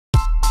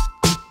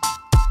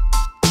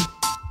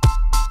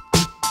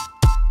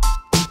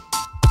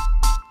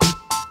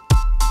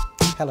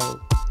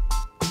Hello,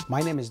 my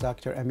name is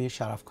Dr. Amir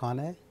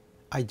Sharafkhaneh.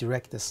 I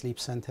direct the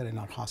sleep center in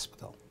our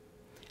hospital.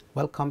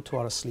 Welcome to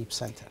our sleep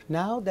center.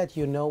 Now that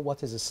you know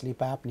what is a sleep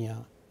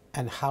apnea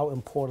and how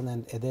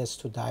important it is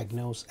to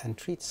diagnose and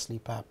treat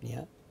sleep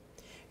apnea,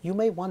 you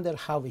may wonder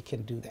how we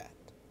can do that.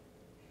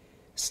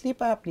 Sleep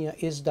apnea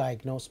is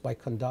diagnosed by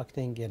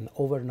conducting an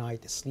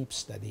overnight sleep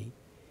study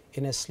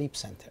in a sleep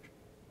center.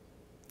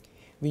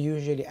 We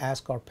usually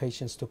ask our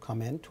patients to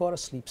come in to our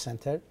sleep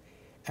center,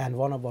 and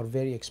one of our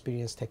very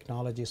experienced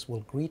technologists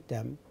will greet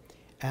them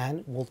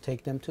and will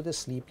take them to the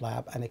sleep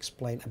lab and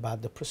explain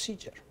about the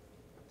procedure.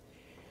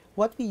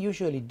 What we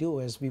usually do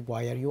is we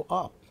wire you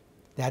up.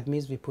 That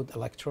means we put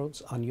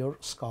electrodes on your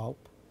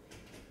scalp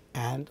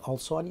and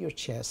also on your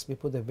chest. We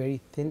put a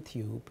very thin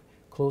tube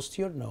close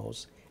to your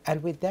nose,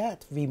 and with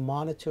that we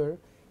monitor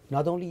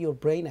not only your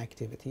brain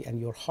activity and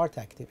your heart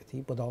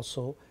activity, but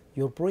also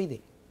your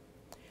breathing.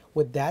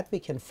 With that we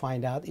can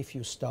find out if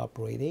you stop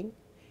breathing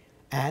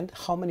and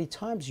how many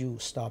times you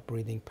stop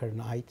breathing per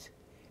night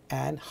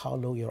and how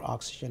low your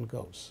oxygen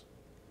goes.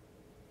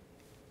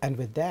 And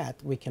with that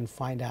we can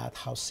find out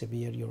how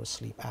severe your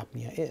sleep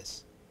apnea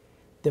is.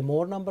 The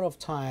more number of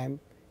times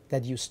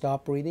that you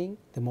stop breathing,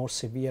 the more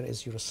severe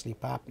is your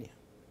sleep apnea.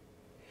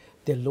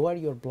 The lower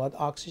your blood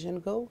oxygen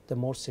go, the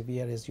more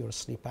severe is your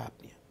sleep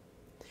apnea.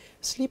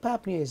 Sleep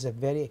apnea is a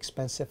very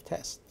expensive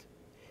test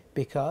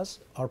because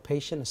our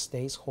patient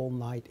stays whole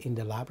night in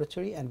the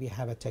laboratory and we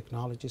have a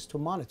technologist to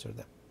monitor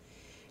them.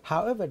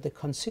 However, the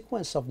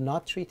consequence of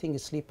not treating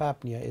sleep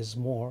apnea is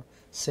more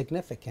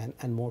significant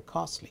and more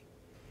costly.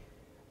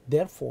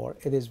 Therefore,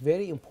 it is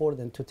very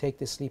important to take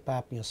the sleep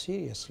apnea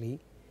seriously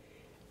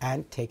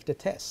and take the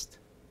test.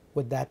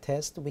 With that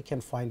test, we can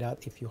find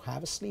out if you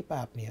have a sleep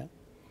apnea,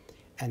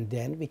 and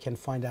then we can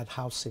find out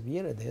how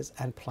severe it is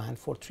and plan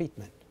for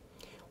treatment.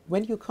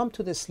 When you come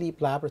to the sleep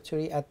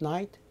laboratory at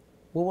night,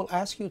 we will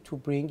ask you to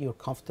bring your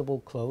comfortable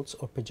clothes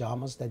or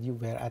pajamas that you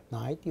wear at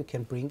night. You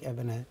can bring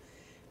even a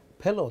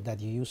pillow that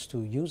you're used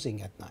to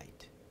using at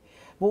night.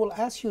 We will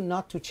ask you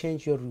not to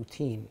change your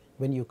routine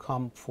when you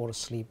come for a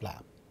sleep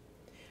lab.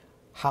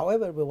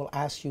 However, we will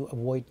ask you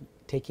avoid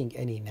taking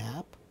any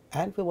nap,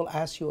 and we will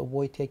ask you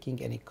avoid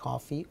taking any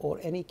coffee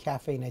or any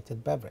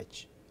caffeinated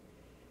beverage.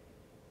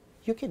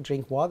 You can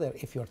drink water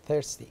if you're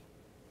thirsty.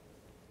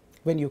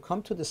 When you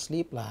come to the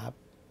sleep lab,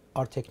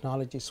 our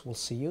technologist will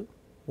see you,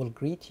 will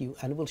greet you,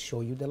 and will show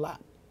you the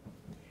lab.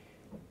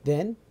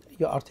 Then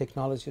our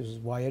technologist will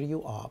wire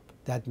you up.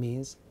 That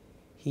means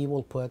he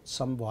will put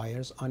some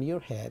wires on your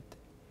head,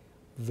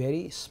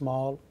 very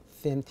small,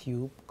 thin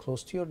tube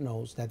close to your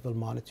nose that will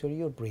monitor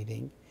your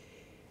breathing,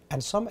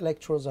 and some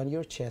electrodes on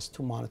your chest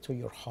to monitor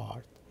your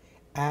heart,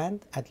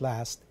 and at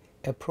last,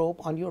 a probe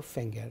on your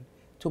finger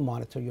to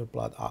monitor your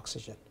blood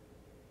oxygen.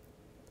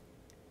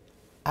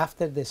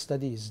 After the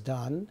study is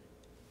done,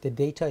 the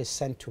data is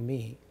sent to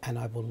me and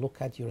I will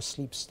look at your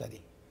sleep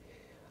study.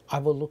 I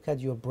will look at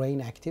your brain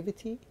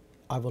activity,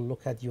 I will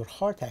look at your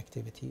heart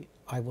activity,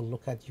 I will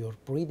look at your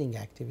breathing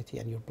activity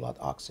and your blood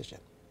oxygen.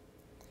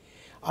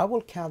 I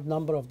will count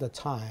number of the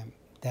time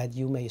that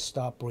you may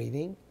stop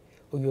breathing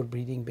or your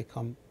breathing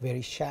become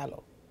very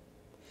shallow.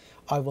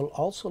 I will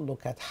also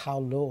look at how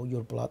low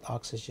your blood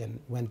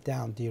oxygen went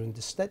down during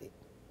the study.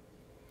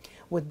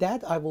 With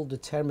that, I will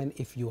determine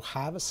if you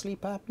have a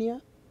sleep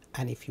apnea,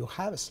 and if you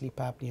have a sleep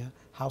apnea,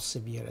 how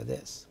severe it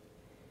is.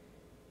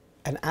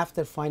 And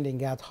after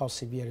finding out how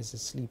severe is the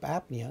sleep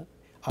apnea,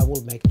 I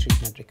will make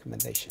treatment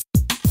recommendation.